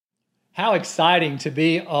How exciting to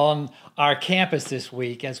be on our campus this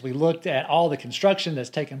week as we looked at all the construction that's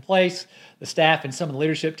taken place. The staff and some of the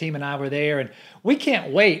leadership team and I were there, and we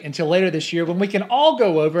can't wait until later this year when we can all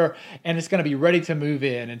go over and it's going to be ready to move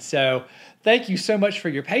in. And so thank you so much for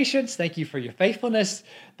your patience. Thank you for your faithfulness.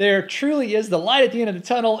 There truly is the light at the end of the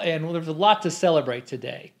tunnel, and there's a lot to celebrate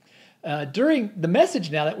today. During the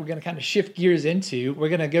message now that we're going to kind of shift gears into, we're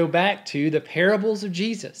going to go back to the parables of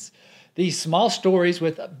Jesus. These small stories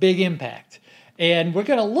with a big impact. And we're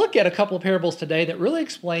going to look at a couple of parables today that really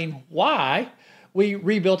explain why we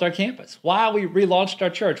rebuilt our campus, why we relaunched our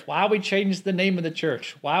church, why we changed the name of the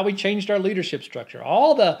church, why we changed our leadership structure.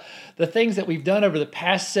 All the things that we've done over the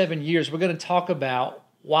past 7 years, we're going to talk about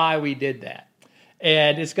why we did that.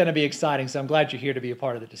 And it's going to be exciting, so I'm glad you're here to be a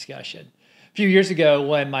part of the discussion. A few years ago,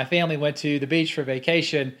 when my family went to the beach for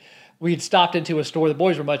vacation, we had stopped into a store. The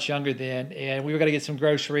boys were much younger then, and we were going to get some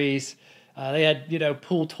groceries. They had,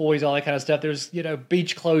 pool toys, all that kind of stuff. There's,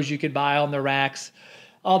 beach clothes you could buy on the racks,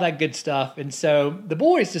 all that good stuff. And so the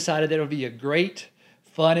boys decided that it would be a great,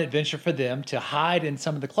 fun adventure for them to hide in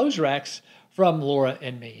some of the clothes racks from Laura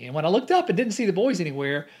and me. And when I looked up and didn't see the boys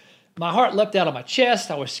anywhere, my heart leapt out of my chest.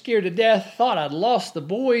 I was scared to death, thought I'd lost the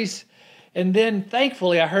boys. And then,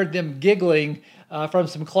 thankfully, I heard them giggling from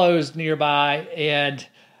some clothes nearby and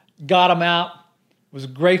got them out, was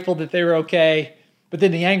grateful that they were okay. But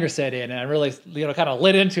then the anger set in, and I really, kind of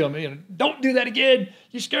lit into them. Don't do that again.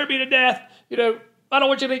 You scared me to death. I don't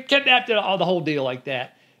want you to get kidnapped. All the whole deal like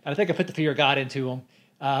that. And I think I put the fear of God into them.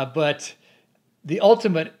 But the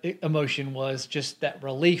ultimate emotion was just that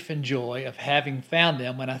relief and joy of having found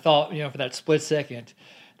them when I thought, for that split second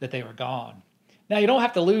that they were gone. Now, you don't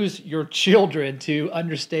have to lose your children to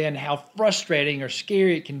understand how frustrating or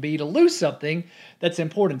scary it can be to lose something that's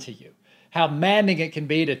important to you. How maddening it can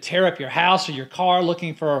be to tear up your house or your car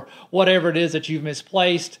looking for whatever it is that you've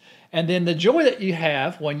misplaced. And then the joy that you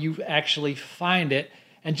have when you actually find it,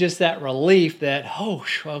 and just that relief that,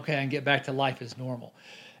 okay, I can get back to life as normal.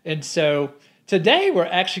 And so today we're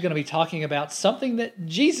actually going to be talking about something that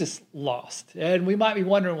Jesus lost. And we might be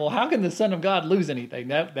wondering, well, how can the Son of God lose anything?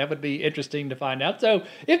 That would be interesting to find out. So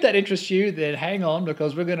if that interests you, then hang on,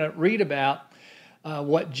 because we're going to read about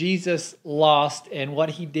what Jesus lost and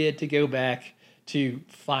what he did to go back to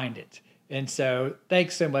find it. And so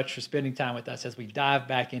thanks so much for spending time with us as we dive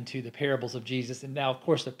back into the parables of Jesus. And now, of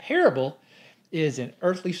course, the parable is an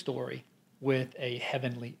earthly story with a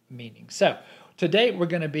heavenly meaning. So today we're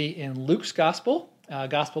going to be in Luke's gospel.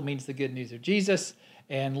 Gospel means the good news of Jesus.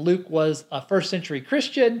 And Luke was a first century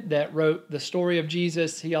Christian that wrote the story of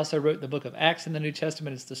Jesus. He also wrote the book of Acts in the New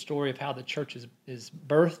Testament. It's the story of how the church is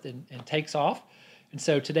birthed and takes off. And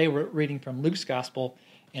so today we're reading from Luke's gospel.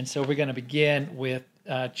 And so we're going to begin with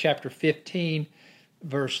chapter 15,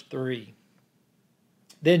 verse 3.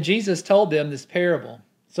 Then Jesus told them this parable.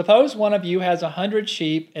 Suppose one of you has 100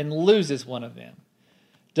 sheep and loses one of them.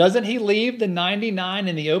 Doesn't he leave the 99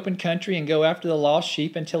 in the open country and go after the lost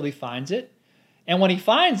sheep until he finds it? And when he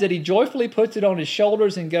finds it, he joyfully puts it on his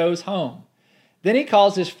shoulders and goes home. Then he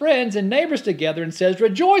calls his friends and neighbors together and says,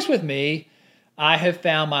 "Rejoice with me, I have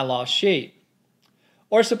found my lost sheep."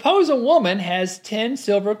 Or suppose a woman has 10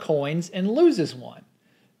 silver coins and loses one.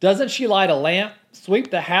 Doesn't she light a lamp,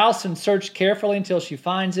 sweep the house, and search carefully until she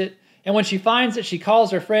finds it? And when she finds it, she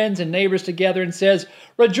calls her friends and neighbors together and says,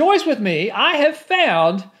 "Rejoice with me, I have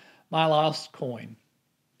found my lost coin."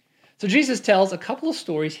 So Jesus tells a couple of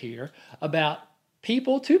stories here about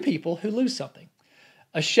two people who lose something.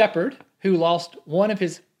 A shepherd who lost one of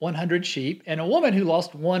his 100 sheep, and a woman who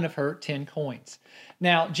lost one of her 10 coins.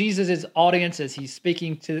 Now, Jesus' audience, as he's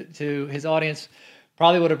speaking to his audience,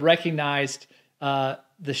 probably would have recognized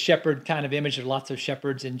the shepherd kind of image. There are lots of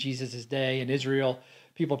shepherds in Jesus' day in Israel.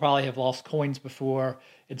 People probably have lost coins before.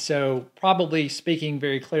 And so probably speaking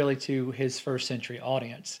very clearly to his first century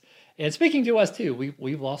audience. And speaking to us too,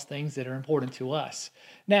 we've lost things that are important to us.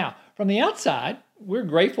 Now, from the outside, we're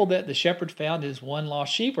grateful that the shepherd found his one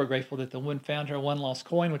lost sheep. We're grateful that the woman found her one lost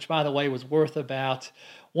coin, which, by the way, was worth about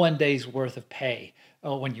 1 day's worth of pay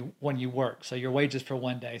when you work. So your wages for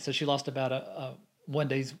 1 day. So she lost about a 1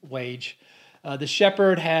 day's wage. The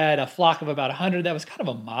shepherd had a flock of about 100. That was kind of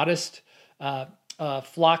a modest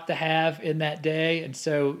flock to have in that day. And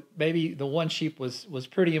so maybe the one sheep was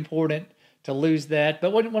pretty important to lose that.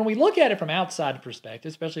 But when we look at it from outside perspective,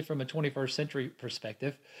 especially from a 21st century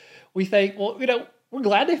perspective, we think, well, we're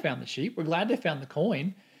glad they found the sheep. We're glad they found the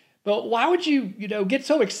coin. But why would you, get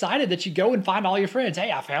so excited that you go and find all your friends?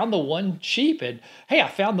 Hey, I found the one sheep, and hey, I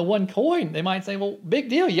found the one coin. They might say, well, big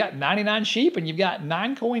deal. You got 99 sheep and you've got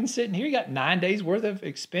 9 coins sitting here. You got 9 days worth of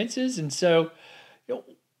expenses. And so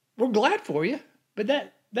we're glad for you, but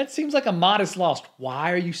that that seems like a modest loss.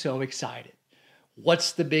 Why are you so excited?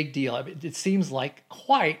 What's the big deal? I mean, it seems like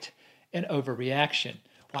quite an overreaction.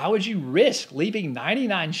 Why would you risk leaving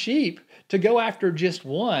 99 sheep to go after just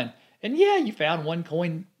one? And yeah, you found one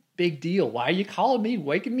coin, big deal. Why are you calling me,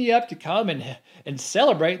 waking me up to come and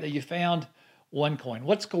celebrate that you found one coin?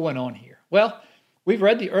 What's going on here? Well, we've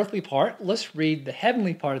read the earthly part. Let's read the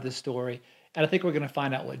heavenly part of the story, and I think we're going to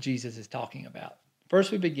find out what Jesus is talking about.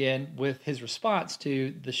 First, we begin with his response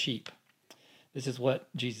to the sheep. This is what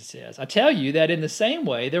Jesus says. I tell you that in the same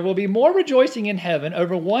way, there will be more rejoicing in heaven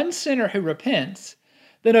over one sinner who repents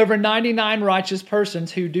than over 99 righteous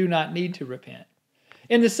persons who do not need to repent.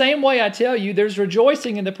 In the same way, I tell you, there's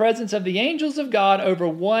rejoicing in the presence of the angels of God over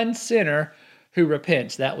one sinner who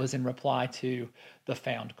repents. That was in reply to the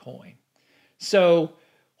found coin. So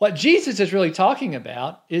what Jesus is really talking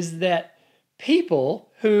about is that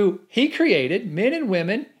people who he created, men and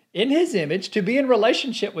women in his image, to be in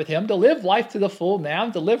relationship with him, to live life to the full now,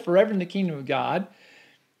 and to live forever in the kingdom of God,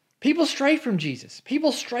 people stray from Jesus.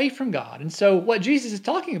 People stray from God. And so what Jesus is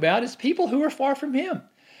talking about is people who are far from him.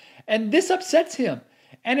 And this upsets him.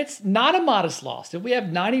 And it's not a modest loss. If we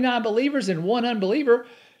have 99 believers and one unbeliever,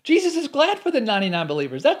 Jesus is glad for the 99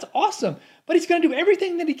 believers. That's awesome. But he's going to do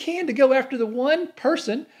everything that he can to go after the one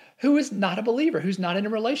person who is not a believer, who's not in a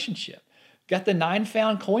relationship. Got the 9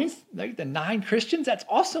 found coins, the 9 Christians. That's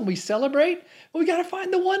awesome. We celebrate. But we got to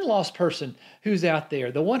find the one lost person who's out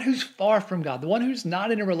there, the one who's far from God, the one who's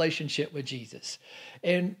not in a relationship with Jesus.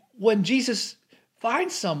 And when Jesus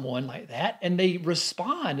finds someone like that and they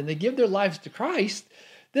respond and they give their lives to Christ,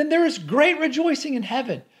 then there is great rejoicing in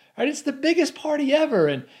heaven. Right? It's the biggest party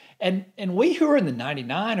ever. And we who are in the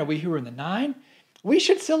 99 or we who are in the 9, we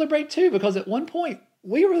should celebrate too, because at one point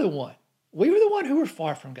we were the one. We were the one who were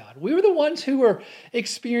far from God. We were the ones who were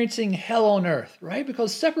experiencing hell on earth, right?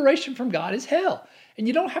 Because separation from God is hell. And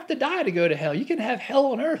you don't have to die to go to hell. You can have hell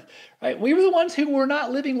on earth, right? We were the ones who were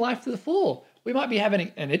not living life to the full. We might be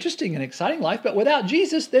having an interesting and exciting life, but without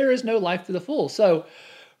Jesus, there is no life to the full. So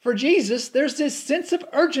for Jesus, there's this sense of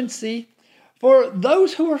urgency for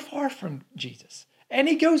those who are far from Jesus. And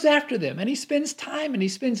he goes after them, and he spends time, and he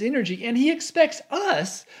spends energy, and he expects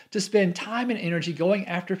us to spend time and energy going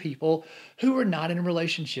after people who are not in a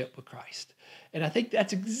relationship with Christ. And I think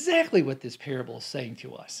that's exactly what this parable is saying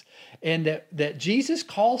to us. And that Jesus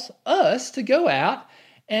calls us to go out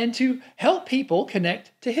and to help people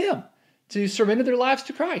connect to him, to surrender their lives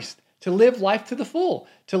to Christ, to live life to the full,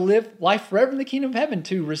 to live life forever in the kingdom of heaven,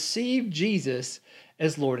 to receive Jesus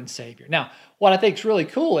as Lord and Savior. Now, what I think is really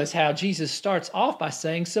cool is how Jesus starts off by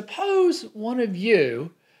saying, suppose one of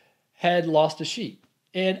you had lost a sheep.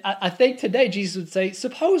 And I think today Jesus would say,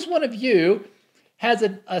 suppose one of you has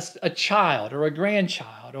a child or a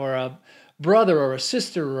grandchild or a brother or a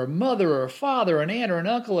sister or a mother or a father or an aunt or an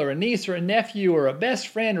uncle or a niece or a nephew or a best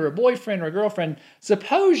friend or a boyfriend or a girlfriend.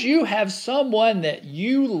 Suppose you have someone that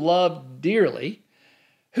you love dearly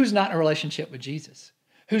who's not in a relationship with Jesus,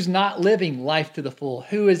 who's not living life to the full,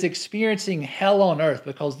 who is experiencing hell on earth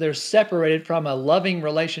because they're separated from a loving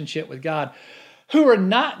relationship with God, who are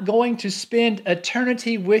not going to spend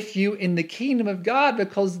eternity with you in the kingdom of God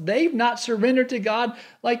because they've not surrendered to God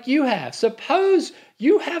like you have. Suppose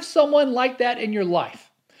you have someone like that in your life.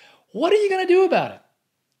 What are you going to do about it?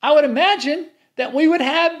 I would imagine that we would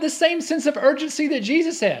have the same sense of urgency that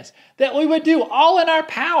Jesus has, that we would do all in our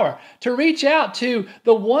power to reach out to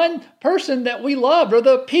the one person that we love or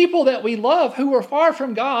the people that we love who are far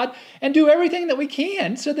from God and do everything that we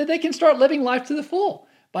can so that they can start living life to the full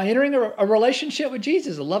by entering a relationship with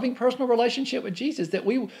Jesus, a loving personal relationship with Jesus, that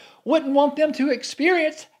we wouldn't want them to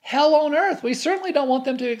experience hell on earth. We certainly don't want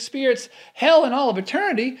them to experience hell in all of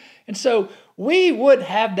eternity. And so we would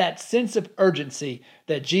have that sense of urgency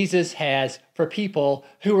that Jesus has for people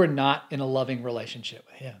who are not in a loving relationship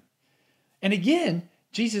with him. And again,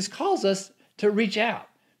 Jesus calls us to reach out,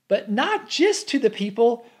 but not just to the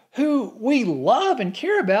people who we love and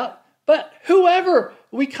care about, but whoever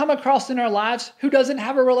we come across in our lives who doesn't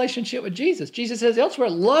have a relationship with Jesus. Jesus says elsewhere,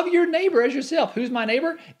 love your neighbor as yourself. Who's my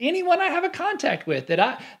neighbor? Anyone I have a contact with, that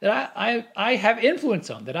I have influence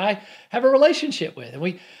on, that I have a relationship with.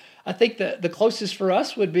 And I think the closest for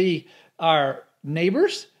us would be our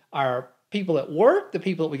neighbors, our people at work, the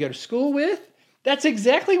people that we go to school with. That's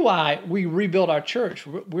exactly why we rebuilt our church.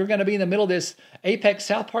 We're going to be in the middle of this Apex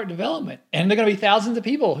South Park development, and there are going to be thousands of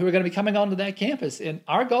people who are going to be coming onto that campus. And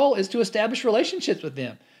our goal is to establish relationships with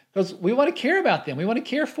them because we want to care about them. We want to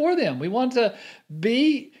care for them. We want to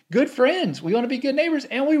be good friends. We want to be good neighbors,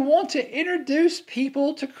 and we want to introduce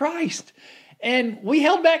people to Christ. And we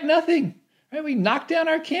held back nothing. Right? We knocked down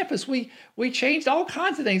our campus. We changed all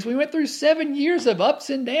kinds of things. We went through 7 years of ups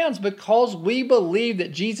and downs because we believe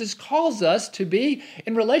that Jesus calls us to be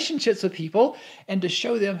in relationships with people and to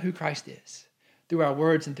show them who Christ is through our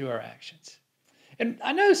words and through our actions. And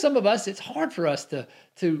I know some of us, it's hard for us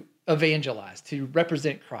to evangelize, to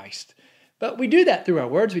represent Christ. But we do that through our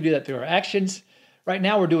words. We do that through our actions. Right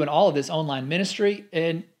now, we're doing all of this online ministry.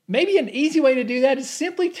 And maybe an easy way to do that is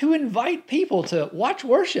simply to invite people to watch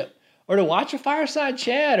worship, or to watch a fireside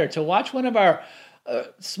chat, or to watch one of our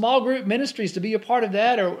small group ministries, to be a part of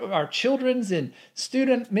that, or our children's and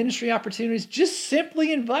student ministry opportunities. Just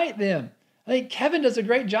simply invite them. I think Kevin does a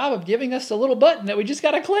great job of giving us a little button that we just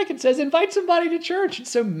got to click and says, invite somebody to church. And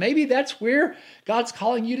so maybe that's where God's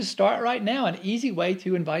calling you to start right now, an easy way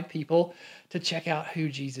to invite people to check out who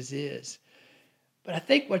Jesus is. But I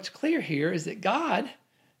think what's clear here is that God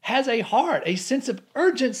has a heart, a sense of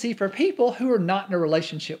urgency for people who are not in a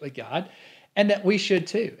relationship with God, and that we should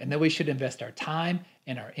too, and that we should invest our time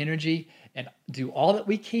and our energy and do all that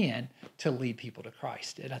we can to lead people to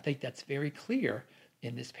Christ. And I think that's very clear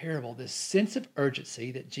in this parable, this sense of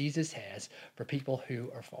urgency that Jesus has for people who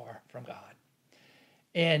are far from God.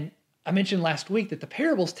 And I mentioned last week that the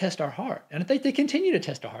parables test our heart, and I think they continue to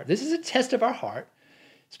test our heart. This is a test of our heart,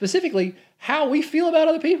 specifically how we feel about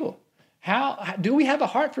other people. How do we have a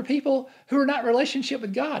heart for people who are not in relationship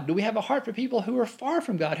with God? Do we have a heart for people who are far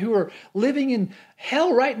from God, who are living in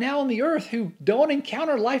hell right now on the earth, who don't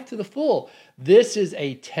encounter life to the full? This is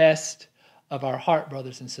a test of our heart,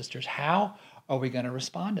 brothers and sisters. How are we going to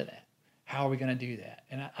respond to that? How are we going to do that?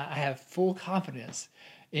 And I have full confidence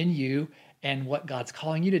in you and what God's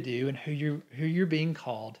calling you to do and who you're being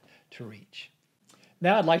called to reach.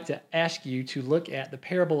 Now I'd like to ask you to look at the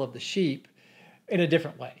parable of the sheep in a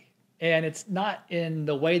different way. And it's not in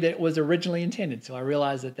the way that it was originally intended. So I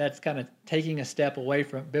realize that that's kind of taking a step away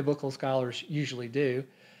from what biblical scholars usually do.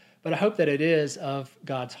 But I hope that it is of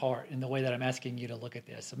God's heart in the way that I'm asking you to look at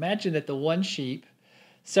this. Imagine that the one sheep,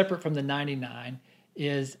 separate from the 99,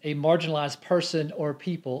 is a marginalized person or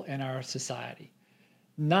people in our society.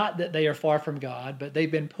 Not that they are far from God, but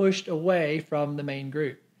they've been pushed away from the main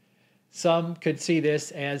group. Some could see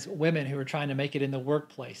this as women who are trying to make it in the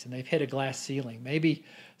workplace and they've hit a glass ceiling. Maybe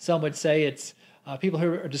some would say it's people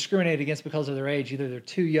who are discriminated against because of their age. Either they're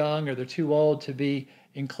too young or they're too old to be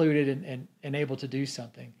included and able to do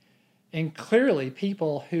something. And clearly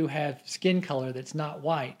people who have skin color that's not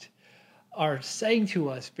white are saying to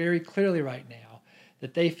us very clearly right now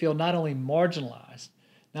that they feel not only marginalized,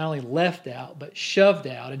 not only left out, but shoved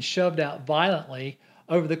out, and shoved out violently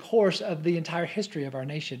over the course of the entire history of our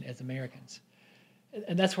nation as Americans.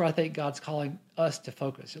 And that's where I think God's calling us to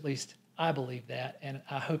focus. At least I believe that, and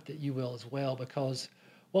I hope that you will as well, because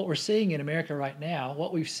what we're seeing in America right now,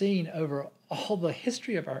 what we've seen over all the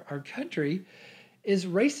history of our country, is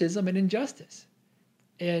racism and injustice.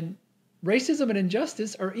 And racism and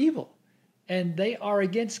injustice are evil, and they are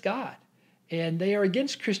against God, and they are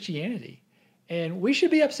against Christianity. And we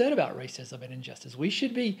should be upset about racism and injustice. We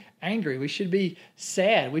should be angry. We should be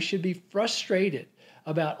sad. We should be frustrated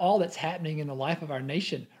about all that's happening in the life of our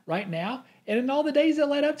nation right now and in all the days that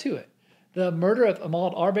led up to it. The murder of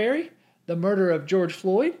Ahmaud Arbery, the murder of George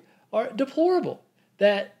Floyd are deplorable.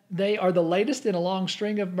 That they are the latest in a long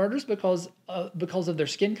string of murders because of their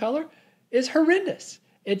skin color is horrendous.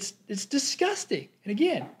 It's disgusting. And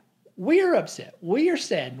again, we are upset. We are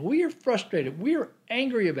saddened. We are frustrated. We are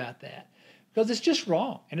angry about that. Because it's just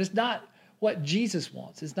wrong, and it's not what Jesus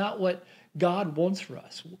wants. It's not what God wants for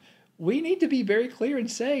us. We need to be very clear in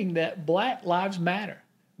saying that Black lives matter.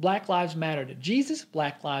 Black lives matter to Jesus.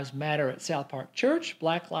 Black lives matter at South Park Church.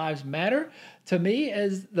 Black lives matter to me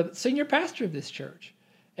as the senior pastor of this church.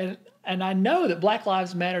 And I know that Black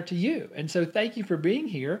lives matter to you. And so thank you for being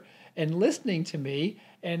here and listening to me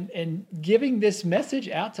and giving this message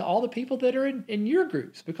out to all the people that are in your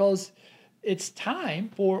groups, because it's time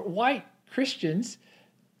for white Christians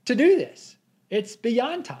to do this. It's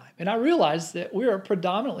beyond time. And I realize that we're a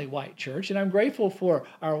predominantly white church, and I'm grateful for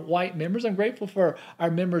our white members. I'm grateful for our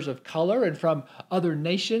members of color and from other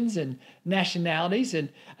nations and nationalities. And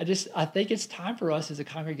I think it's time for us as a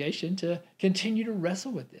congregation to continue to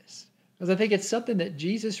wrestle with this, because I think it's something that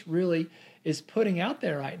Jesus really is putting out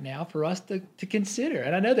there right now for us to consider.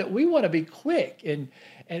 And I know that we want to be quick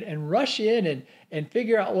and rush in and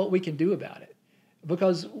figure out what we can do about it,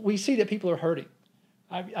 because we see that people are hurting.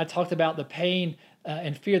 I talked about the pain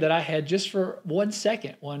and fear that I had just for 1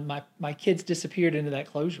 second when my kids disappeared into that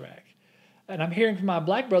clothes rack. And I'm hearing from my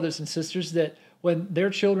Black brothers and sisters that when their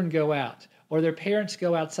children go out or their parents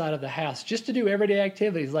go outside of the house just to do everyday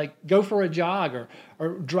activities like go for a jog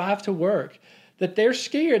or drive to work, that they're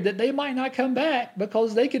scared that they might not come back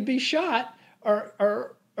because they could be shot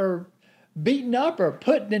or beaten up or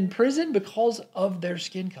put in prison because of their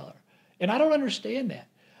skin color. And I don't understand that.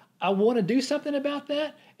 I want to do something about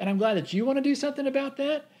that, and I'm glad that you want to do something about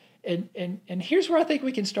that. And here's where I think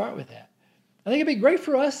we can start with that. I think it'd be great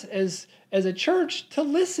for us as a church to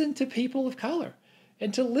listen to people of color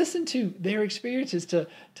and to listen to their experiences, to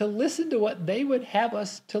listen to what they would have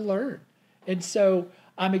us to learn. And so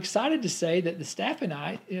I'm excited to say that the staff and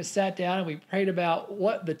I sat down and we prayed about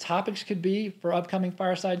what the topics could be for upcoming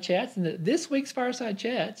Fireside Chats. And that this week's Fireside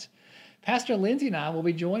Chats, Pastor Lindsay and I will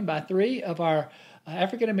be joined by 3 of our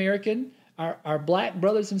African American, our Black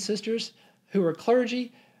brothers and sisters who are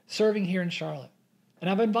clergy serving here in Charlotte. And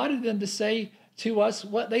I've invited them to say to us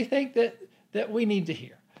what they think that we need to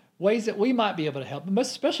hear, ways that we might be able to help them, but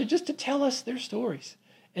especially just to tell us their stories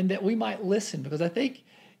and that we might listen, because I think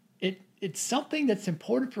it's something that's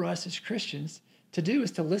important for us as Christians to do,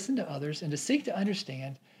 is to listen to others and to seek to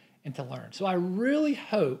understand and to learn. So I really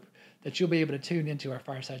hope that you'll be able to tune into our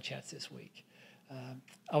Fireside Chats this week.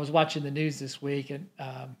 I was watching the news this week, and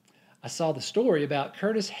I saw the story about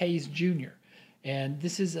Curtis Hayes Jr., and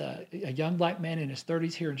this is a young Black man in his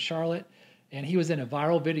 30s here in Charlotte, and he was in a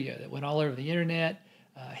viral video that went all over the internet.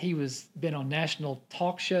 He was been on national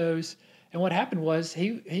talk shows, and what happened was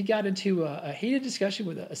he got into a heated discussion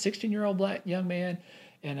with a 16-year-old Black young man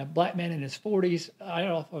and a Black man in his 40s,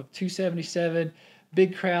 off of 277,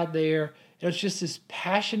 big crowd there. It was just this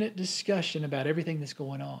passionate discussion about everything that's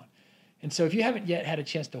going on. And so if you haven't yet had a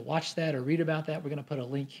chance to watch that or read about that, we're going to put a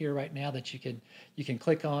link here right now that you can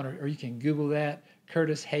click on, or you can Google that.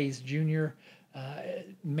 Curtis Hayes Jr.,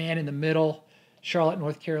 man in the middle, Charlotte,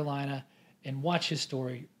 North Carolina, and watch his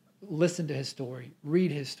story, listen to his story,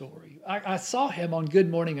 read his story. I saw him on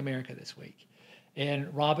Good Morning America this week, and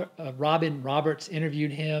Robin Roberts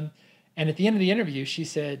interviewed him. And at the end of the interview, she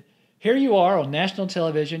said, "Here you are on national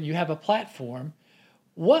television. You have a platform.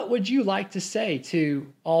 What would you like to say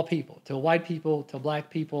to all people, to white people, to Black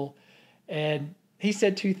people?" And he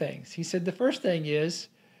said 2 things. He said the first thing is,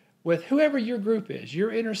 with whoever your group is,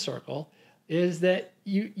 your inner circle, is that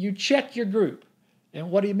you check your group.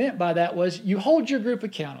 And what he meant by that was you hold your group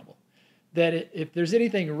accountable. That if there's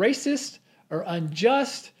anything racist or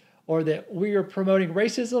unjust, or that we are promoting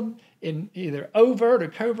racism in either overt or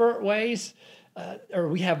covert ways, or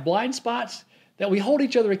we have blind spots, that we hold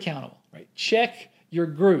each other accountable, right? Check your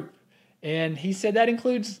group. And he said that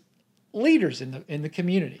includes leaders in the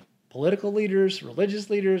community, political leaders, religious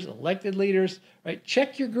leaders, elected leaders, right?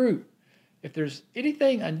 Check your group. If there's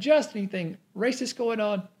anything unjust, anything racist going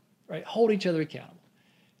on, right, hold each other accountable.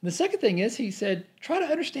 And the second thing is, he said, try to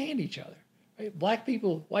understand each other, right? Black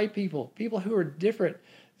people, white people, people who are different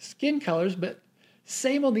skin colors, but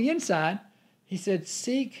same on the inside. He said,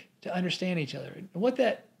 seek to understand each other. And what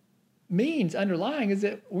that means underlying is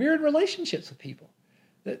that we're in relationships with people.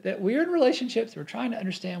 That we're in relationships, we're trying to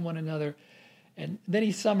understand one another. And then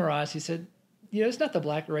he summarized, he said, it's not the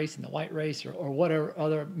Black race and the white race or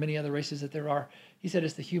whatever many other races that there are. He said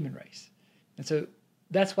it's the human race. And so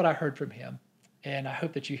that's what I heard from him. And I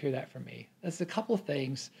hope that you hear that from me. That's a couple of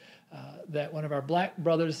things that one of our Black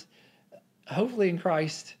brothers, hopefully in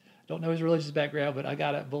Christ, don't know his religious background, but I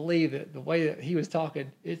got to believe that the way that he was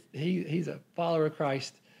talking, he's a follower of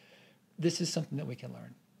Christ. This is something that we can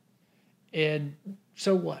learn. And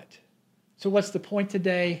so what? So what's the point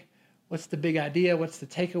today? What's the big idea? What's the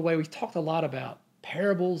takeaway? We've talked a lot about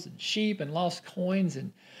parables and sheep and lost coins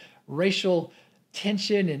and racial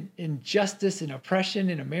tension and injustice and oppression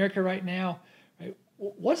in America right now. Right?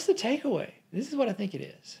 What's the takeaway? This is what I think it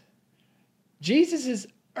is. Jesus'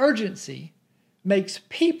 urgency makes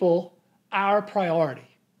people our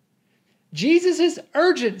priority. Jesus'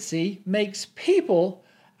 urgency makes people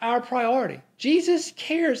our priority. Jesus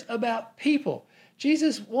cares about people.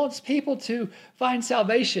 Jesus wants people to find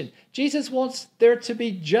salvation. Jesus wants there to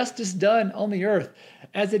be justice done on the earth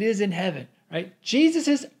as it is in heaven, right?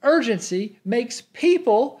 Jesus' urgency makes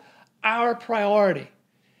people our priority.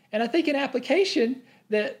 And I think an application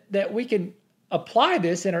that we can apply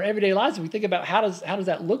this in our everyday lives, if we think about how does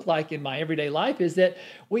that look like in my everyday life, is that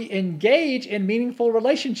we engage in meaningful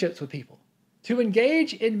relationships with people. To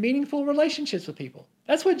engage in meaningful relationships with people.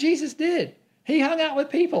 That's what Jesus did. He hung out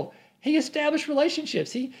with people. He established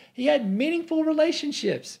relationships. He had meaningful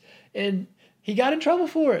relationships. And he got in trouble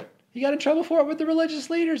for it. He got in trouble for it with the religious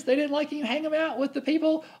leaders. They didn't like him hanging out with the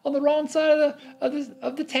people on the wrong side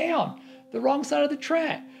of the town, the wrong side of the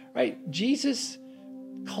track, right? Jesus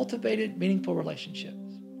cultivated meaningful relationships,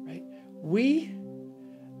 right? We,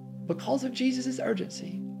 because of Jesus'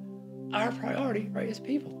 urgency, our priority, right, is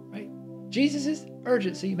people, right? Jesus'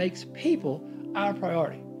 urgency makes people our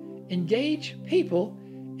priority. Engage people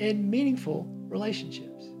in meaningful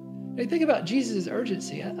relationships. Now, think about Jesus'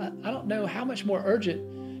 urgency. I don't know how much more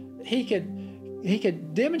urgent he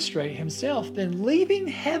could demonstrate himself than leaving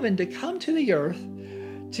heaven to come to the earth,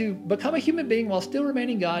 to become a human being while still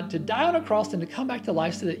remaining God, to die on a cross and to come back to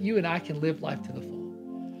life so that you and I can live life to the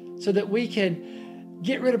full, so that we can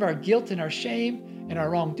get rid of our guilt and our shame and our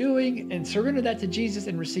wrongdoing and surrender that to Jesus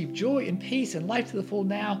and receive joy and peace and life to the full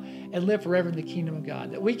now and live forever in the kingdom of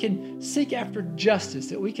God. That we can seek after justice,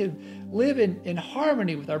 that we can live in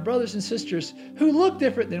harmony with our brothers and sisters who look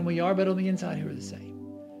different than we are, but on the inside who are the same.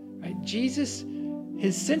 Right? Jesus,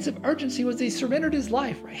 his sense of urgency was he surrendered his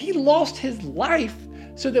life. Right? He lost his life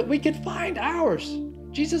so that we could find ours.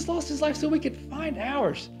 Jesus lost his life so we could find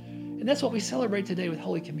ours. And that's what we celebrate today with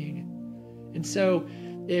Holy Communion. And so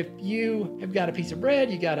if you have got a piece of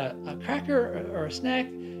bread, you got a cracker or a snack,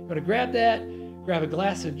 you want to grab that, grab a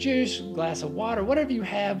glass of juice, a glass of water, whatever you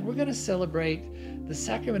have. We're going to celebrate the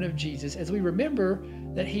sacrament of Jesus as we remember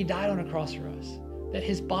that he died on a cross for us, that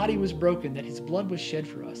his body was broken, that his blood was shed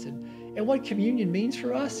for us. And what communion means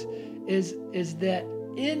for us is that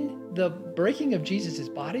in the breaking of Jesus'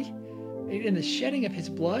 body, in the shedding of his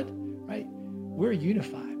blood, right, we're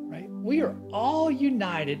unified, right? We are all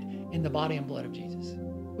united in the body and blood of Jesus.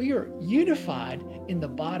 We are unified in the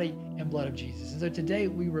body and blood of Jesus. And so today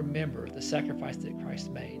we remember the sacrifice that Christ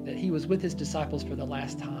made, that he was with his disciples for the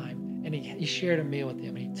last time, and he shared a meal with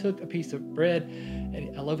them. And he took a piece of bread,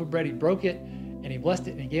 and a loaf of bread, he broke it, and he blessed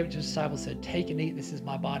it, and he gave it to his disciples, said, "Take and eat, this is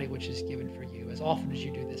my body, which is given for you. As often as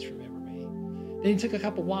you do this, remember me." Then he took a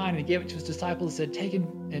cup of wine, and he gave it to his disciples, and said, "Take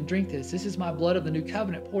and drink this. This is my blood of the new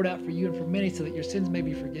covenant, poured out for you and for many, so that your sins may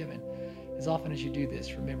be forgiven. As often as you do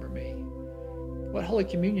this, remember me." What Holy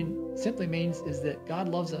Communion simply means is that God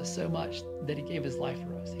loves us so much that he gave his life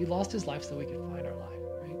for us. He lost his life so we could find our life,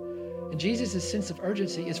 right? And Jesus' sense of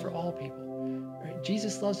urgency is for all people, right?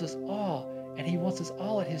 Jesus loves us all, and he wants us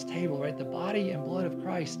all at his table, right? The body and blood of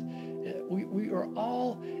Christ. We are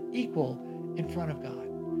all equal in front of God.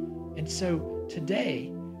 And so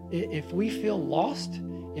today, if we feel lost,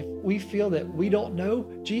 if we feel that we don't know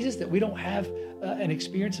Jesus, that we don't have an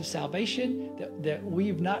experience of salvation, that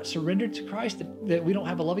we've not surrendered to Christ, that we don't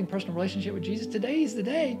have a loving personal relationship with Jesus, today is the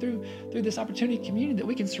day through this opportunity of communion that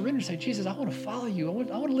we can surrender and say, "Jesus, I want to follow you. I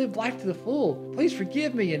want to live life to the full. Please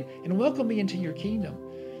forgive me and welcome me into your kingdom."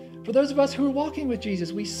 For those of us who are walking with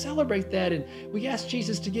Jesus, we celebrate that, and we ask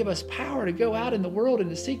Jesus to give us power to go out in the world and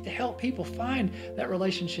to seek to help people find that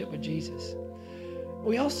relationship with Jesus.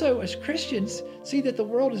 We also, as Christians, see that the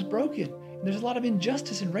world is broken. And there's a lot of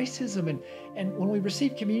injustice and racism. And when we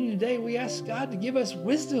receive communion today, we ask God to give us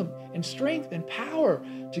wisdom and strength and power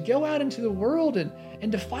to go out into the world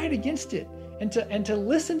and to fight against it, and to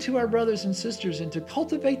listen to our brothers and sisters, and to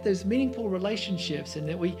cultivate those meaningful relationships, and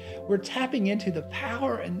that we're tapping into the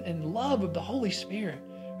power and love of the Holy Spirit.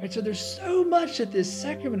 Right? So there's so much that this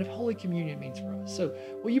sacrament of Holy Communion means for us. So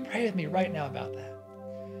will you pray with me right now about that?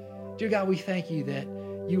 Dear God, we thank you that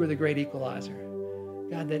you are the great equalizer.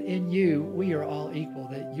 God, that in you we are all equal,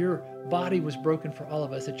 that your body was broken for all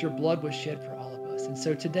of us, that your blood was shed for all of us. And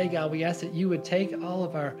so today, God, we ask that you would take all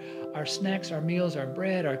of our snacks, our meals, our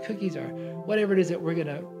bread, our cookies, our whatever it is that we're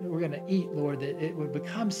gonna eat, Lord, that it would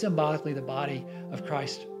become symbolically the body of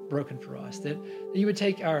Christ broken for us, that you would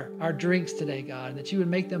take our drinks today, God, and that you would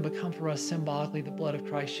make them become for us symbolically the blood of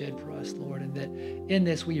Christ shed for us, Lord, and that in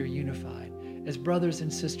this we are unified as brothers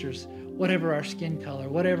and sisters, whatever our skin color,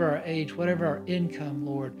 whatever our age, whatever our income,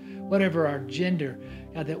 Lord, whatever our gender,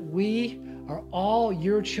 God, that we are all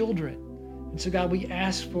your children. And so, God, we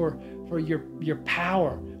ask for your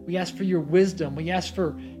power. We ask for your wisdom. We ask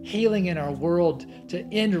for healing in our world to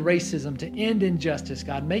end racism, to end injustice,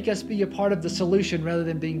 God. Make us be a part of the solution rather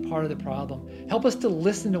than being part of the problem. Help us to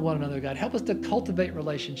listen to one another, God. Help us to cultivate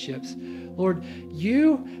relationships. Lord,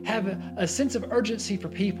 you have a sense of urgency for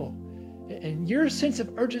people. And your sense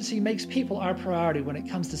of urgency makes people our priority when it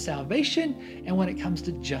comes to salvation and when it comes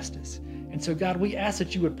to justice. And so, God, we ask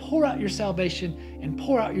that you would pour out your salvation and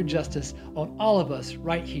pour out your justice on all of us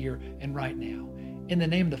right here and right now. In the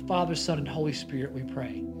name of the Father, Son, and Holy Spirit, we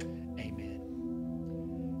pray. Amen.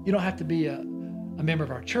 You don't have to be a member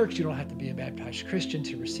of our church. You don't have to be a baptized Christian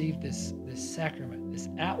to receive this sacrament, this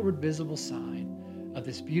outward visible sign of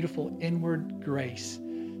this beautiful inward grace,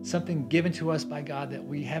 something given to us by God that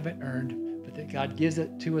we haven't earned, but that God gives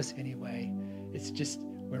it to us anyway. It's just,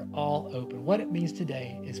 we're all open. What it means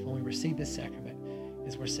today is when we receive this sacrament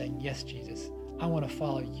is we're saying, yes, Jesus, I want to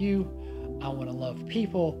follow you. I want to love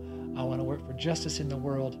people. I want to work for justice in the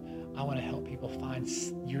world. I want to help people find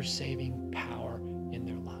your saving power in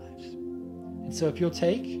their lives. And so if you'll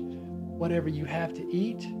take whatever you have to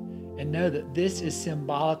eat and know that this is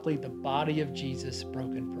symbolically the body of Jesus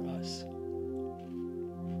broken for us.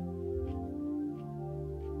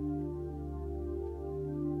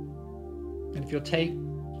 And if you'll take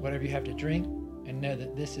whatever you have to drink and know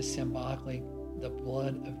that this is symbolically the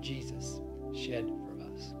blood of Jesus shed for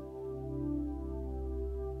us.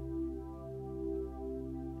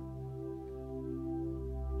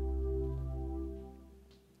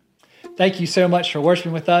 Thank you so much for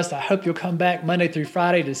worshiping with us. I hope you'll come back Monday through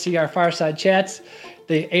Friday to see our Fireside Chats.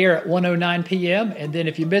 They air at 1:09 p.m. And then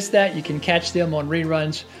if you missed that, you can catch them on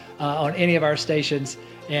reruns on any of our stations.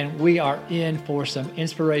 And we are in for some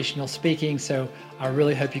inspirational speaking, so I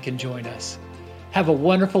really hope you can join us. Have a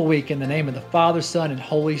wonderful week in the name of the Father, Son, and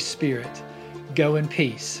Holy Spirit. Go in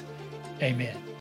peace. Amen.